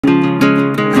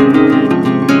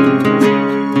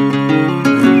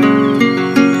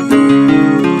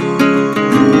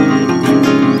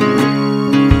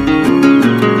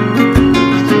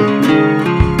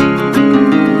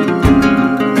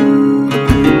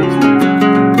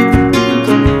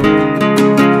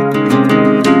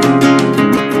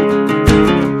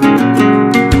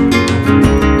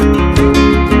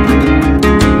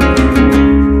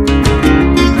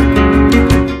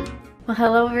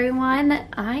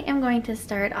am going to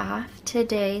start off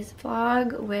today's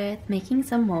vlog with making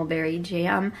some mulberry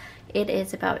jam. It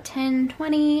is about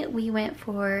 10:20. We went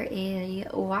for a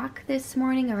walk this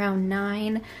morning around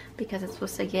 9 because it's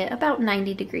supposed to get about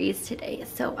 90 degrees today.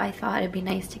 So I thought it'd be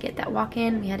nice to get that walk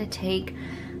in. We had to take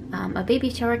a baby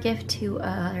shower gift to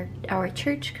our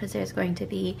church because there's going to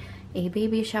be a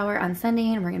baby shower on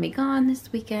Sunday and we're gonna be gone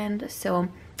this weekend. So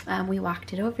we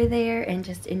walked it over there and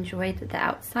just enjoyed the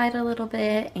outside a little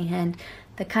bit and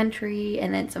the country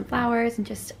and then some flowers, and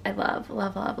just I love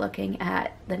looking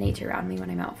at the nature around me when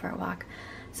I'm out for a walk.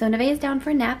 So Nevaeh is down for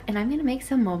a nap and I'm gonna make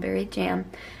some mulberry jam.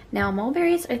 Now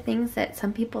mulberries are things that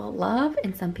some people love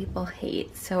and some people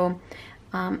hate. So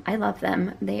I love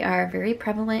them. They are very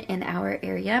prevalent in our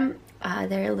area.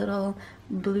 They're little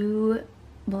blue,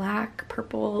 black,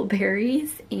 purple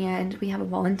berries, and we have a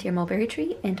volunteer mulberry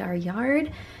tree in our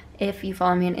yard. If you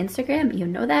follow me on Instagram, you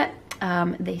know that.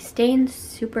 They stain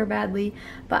super badly,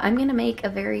 but I'm gonna make a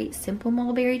very simple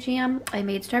mulberry jam. I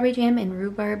made strawberry jam and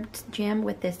rhubarb jam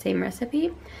with this same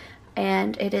recipe,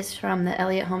 and it is from the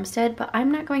Elliott Homestead, but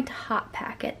I'm not going to hot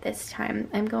pack it this time.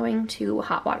 I'm going to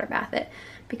hot water bath it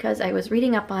because I was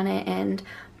reading up on it and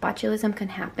botulism can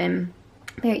happen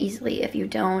very easily if you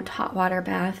don't hot water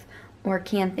bath or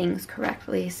can things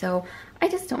correctly. So I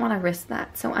just don't want to risk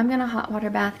that. So I'm gonna hot water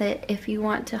bath it. If you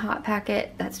want to hot pack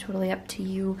it, that's totally up to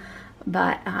you.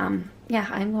 But yeah,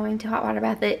 I'm going to hot water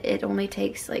bath it. It only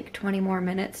takes like 20 more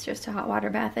minutes just to hot water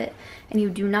bath it. And you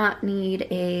do not need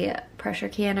a pressure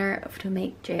canner to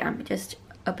make jam, just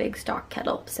a big stock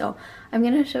kettle. So I'm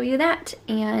gonna show you that.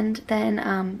 And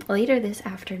then later this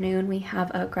afternoon, we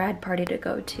have a grad party to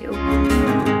go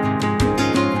to.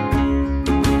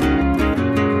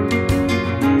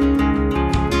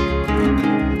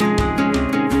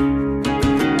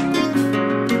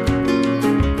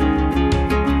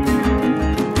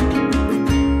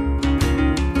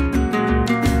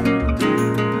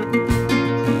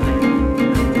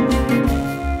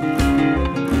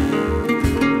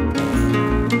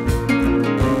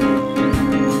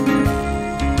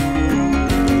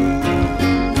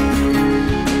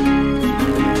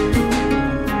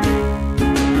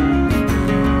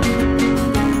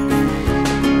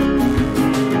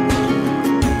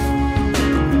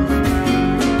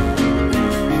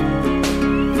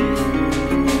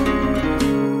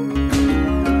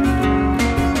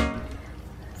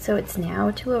 So it's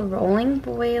now to a rolling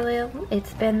boil.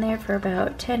 It's been there for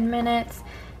about 10 minutes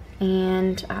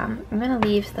and I'm gonna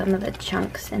leave some of the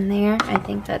chunks in there. I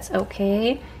think that's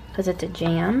okay because it's a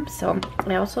jam. So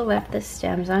I also left the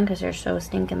stems on because they're so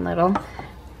stinking little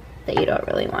that you don't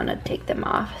really want to take them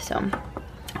off. So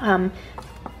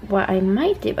what I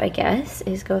might do, I guess,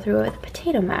 is go through it with a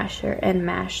potato masher and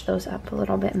mash those up a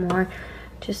little bit more,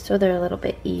 just so they're a little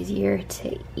bit easier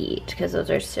to eat because those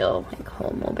are still like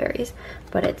whole mulberries.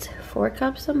 But it's 4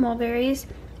 cups of mulberries,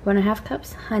 1.5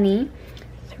 cups honey,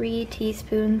 3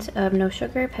 teaspoons of no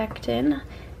sugar pectin,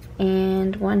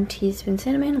 and 1 teaspoon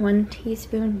cinnamon, 1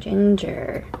 teaspoon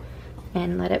ginger,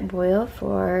 and let it boil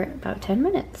for about 10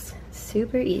 minutes.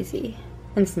 Super easy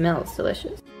and smells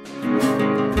delicious.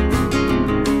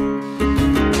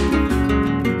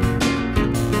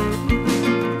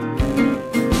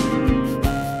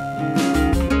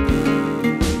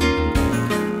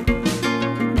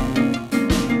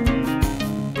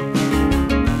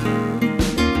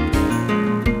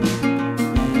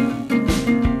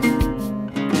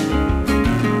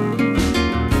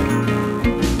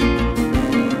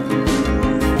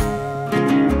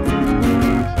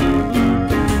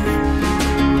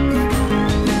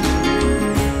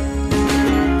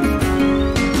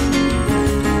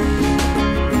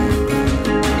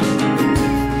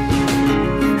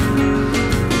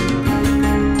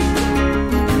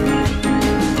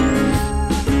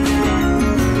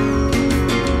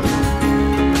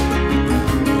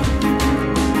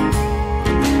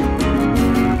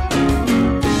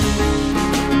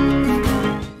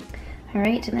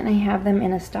 And then I have them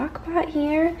in a stock pot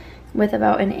here with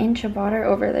about 1 inch of water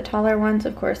over the taller ones.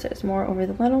 Of course, there's more over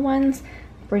the little ones.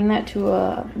 Bring that to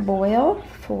a boil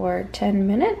for 10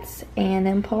 minutes and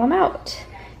then pull them out.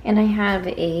 And I have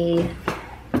a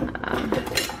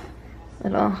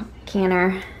little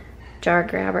canner jar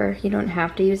grabber. You don't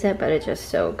have to use it, but it's just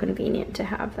so convenient to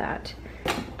have that.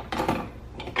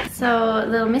 So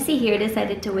little Missy here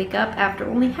decided to wake up after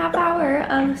only ½ hour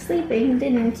of sleeping,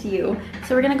 didn't you?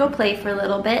 So we're gonna go play for a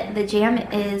little bit. The jam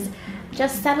is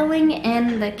just settling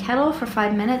in the kettle for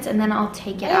 5 minutes and then I'll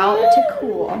take it out to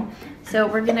cool. So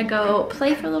we're gonna go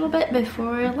play for a little bit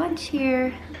before lunch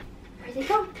here. Where'd it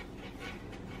go?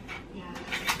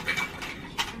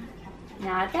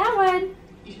 Not that one.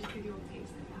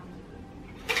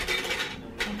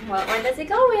 What one does it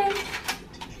go in?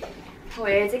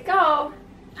 Where does it go?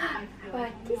 What?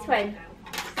 This one.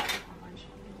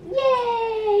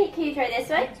 Yay! Can you try this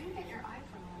one?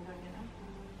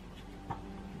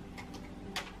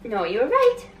 No, you were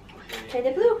right. Try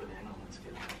the blue.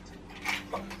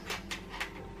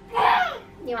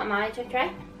 You want Mommy to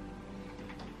try?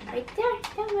 Right there,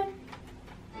 that one.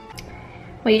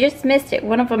 Well, you just missed it.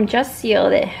 One of them just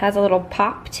sealed. It has a little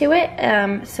pop to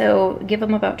it. So give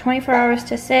them about 24 hours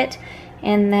to sit,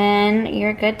 and then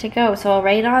you're good to go. So I'll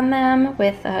write on them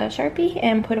with a Sharpie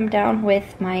and put them down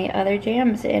with my other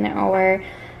jams in our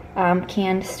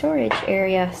canned storage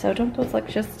area. So don't those look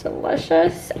just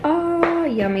delicious? Oh,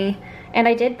 yummy. And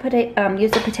I did put it,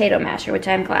 use a potato masher, which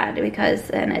I'm glad, because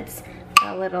then it's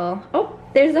a little, oh,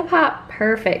 there's a pop.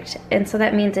 Perfect. And so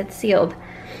that means it's sealed.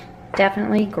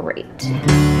 Definitely great.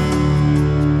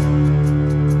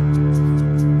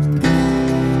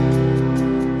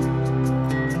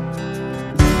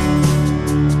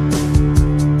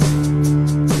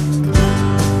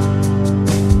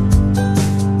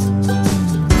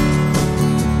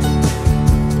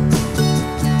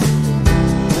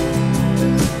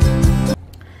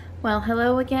 Well,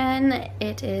 hello again.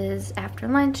 It is after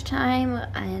lunchtime,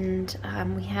 and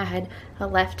we had a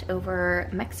leftover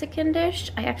Mexican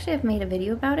dish. I actually have made a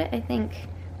video about it, I think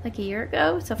like a year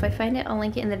ago, so if I find it, I'll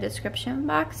link it in the description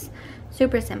box.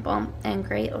 Super simple and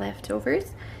great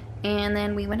leftovers. And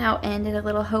then we went out and did a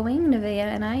little hoeing, Nevaeh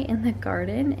and I, in the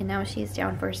garden, and now she's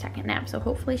down for a second nap, so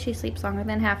hopefully she sleeps longer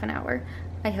than half an hour,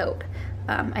 I hope.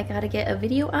 I gotta get a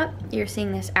video up. You're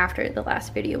seeing this after the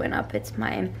last video went up. It's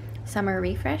my summer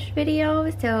refresh video,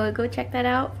 so go check that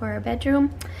out for our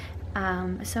bedroom.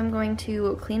 So I'm going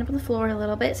to clean up the floor a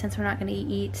little bit since we're not going to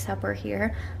eat supper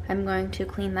here. I'm going to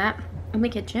clean that in the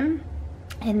kitchen,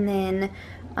 and then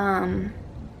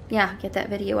yeah, get that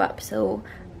video up. So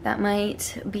that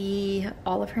might be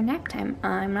all of her nap time,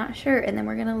 I'm not sure. And then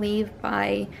we're gonna leave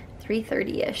by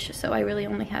 3:30ish, so I really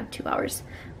only have 2 hours,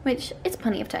 which is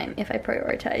plenty of time if I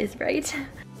prioritize, right?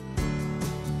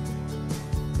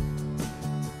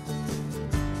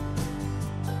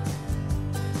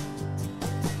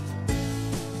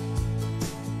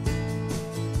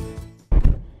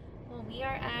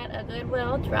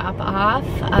 Goodwill drop off.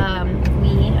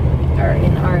 We are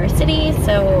in our city,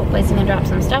 so Blaze is gonna drop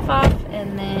some stuff off,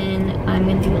 and then I'm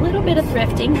gonna do a little bit of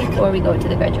thrifting before we go to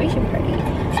the graduation party.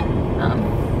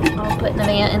 I'll put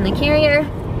Nevaeh in the carrier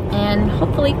and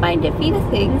hopefully find a few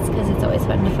things, because it's always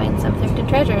fun to find some thrifted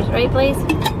treasures, right, Blaze?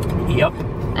 Yep.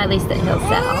 At least that he'll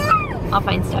sell. I'll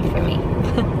find stuff for me.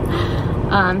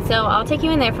 So I'll take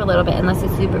you in there for a little bit. Unless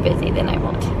it's super busy, then I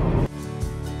won't.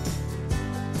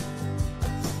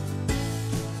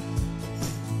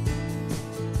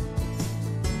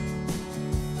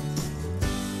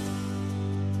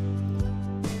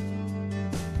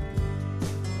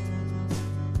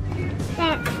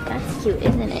 That's cute,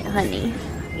 isn't it, honey?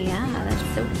 Yeah, that's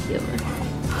so cute.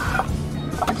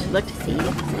 I should look to see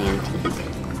if it's an antique.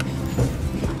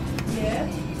 Yeah.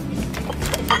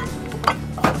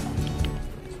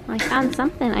 Well, I found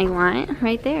something I want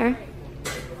right there.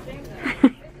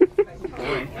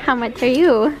 How much are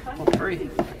you? Oh, free.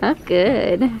 Oh,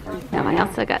 good. Now I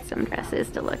also got some dresses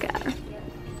to look at.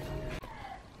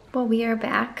 Well, we are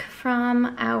back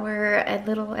from our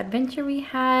little adventure we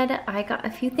had. I got a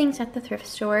few things at the thrift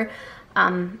store.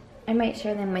 I might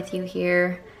share them with you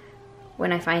here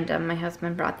when I find them. My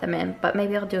husband brought them in, but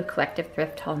maybe I'll do a collective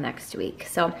thrift haul next week.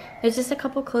 So there's just a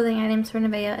couple clothing items for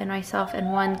Nevaeh and myself,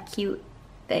 and one cute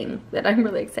thing that I'm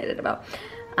really excited about.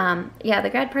 Yeah, the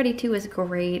grad party too was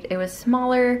great. It was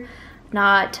smaller.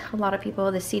 Not a lot of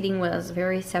people. The seating was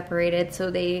very separated,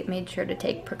 so they made sure to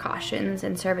take precautions,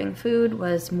 and serving food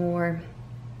was more,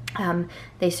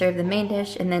 they served the main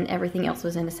dish and then everything else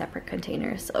was in a separate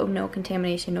container, so no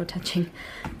contamination, no touching,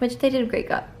 which they did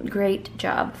a great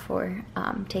job for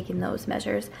taking those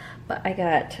measures. But I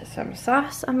got some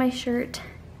sauce on my shirt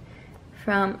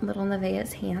from little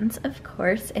Nevaeh's hands, of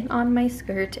course, and on my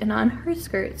skirt and on her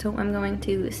skirt, so I'm going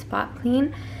to spot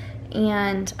clean.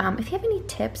 And if you have any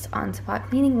tips on spot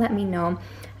cleaning, let me know.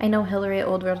 I know Hillary at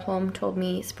Old World Home told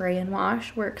me spray and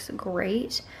wash works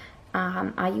great.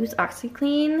 I use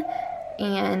OxyClean,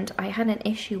 and I had an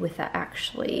issue with that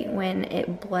actually when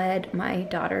it bled my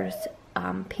daughter's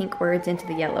pink words into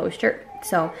the yellow shirt.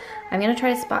 So I'm gonna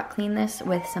try to spot clean this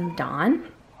with some Dawn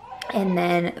and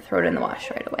then throw it in the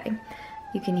wash right away.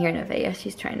 You can hear Nevaeh,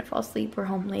 she's trying to fall asleep. We're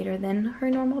home later than her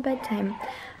normal bedtime.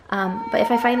 But if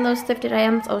I find those thrifted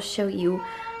items, I'll show you.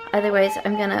 Otherwise,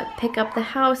 I'm gonna pick up the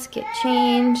house, get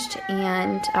changed,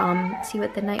 and see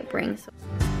what the night brings.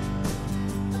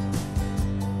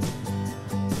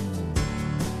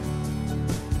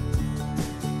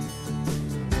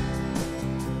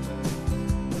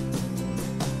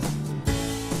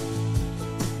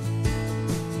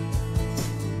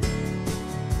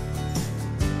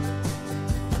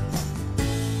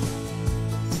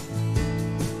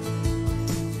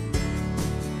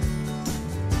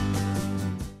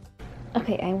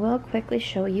 Okay, I will quickly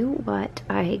show you what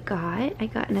I got. I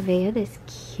got Nevaeh this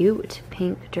cute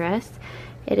pink dress.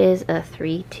 It is a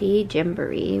 3T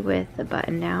Gymboree with the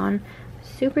button down.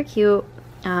 Super cute.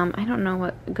 I don't know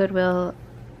what Goodwill,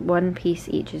 one piece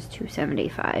each is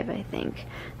 $2.75, I think.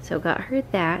 So got her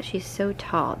that. She's so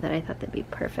tall that I thought that'd be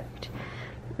perfect.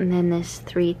 And then this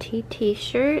 3T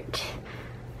t-shirt.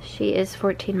 She is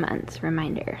 14 months,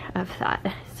 reminder of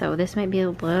that. So this might be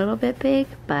a little bit big,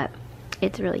 but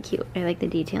it's really cute. I like the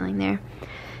detailing there.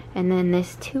 And then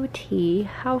this 2T,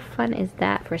 how fun is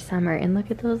that for summer? And look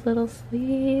at those little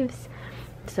sleeves.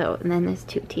 So, and then this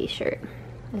 2T shirt.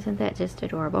 Isn't that just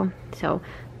adorable? So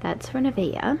that's for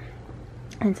Nevaeh.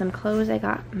 And some clothes I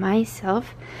got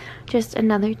myself. Just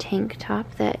another tank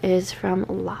top that is from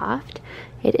Loft.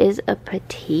 It is a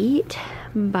petite,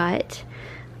 but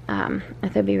I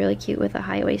thought it'd be really cute with a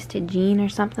high-waisted jean or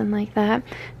something like that.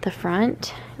 The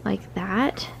front, like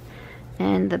that.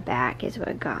 And the back is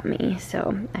what got me,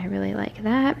 so I really like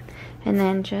that. And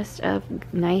then just a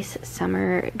nice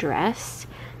summer dress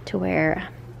to wear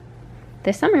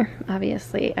this summer,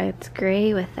 obviously. It's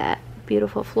gray with that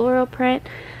beautiful floral print.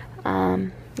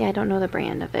 Yeah, I don't know the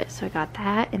brand of it, so I got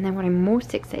that. And then what I'm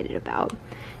most excited about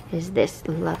is this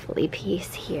lovely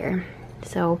piece here.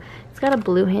 So it's got a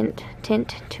blue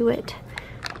tint to it,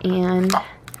 and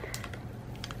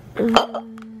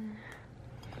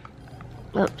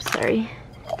oops, sorry.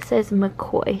 It says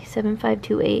McCoy,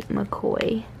 7528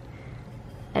 McCoy.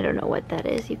 I don't know what that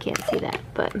is. You can't see that,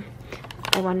 but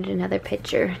I wanted another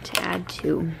picture to add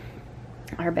to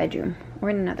our bedroom or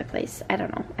in another place. I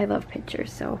don't know. I love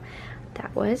pictures, so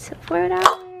that was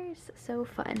 $4. So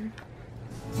fun.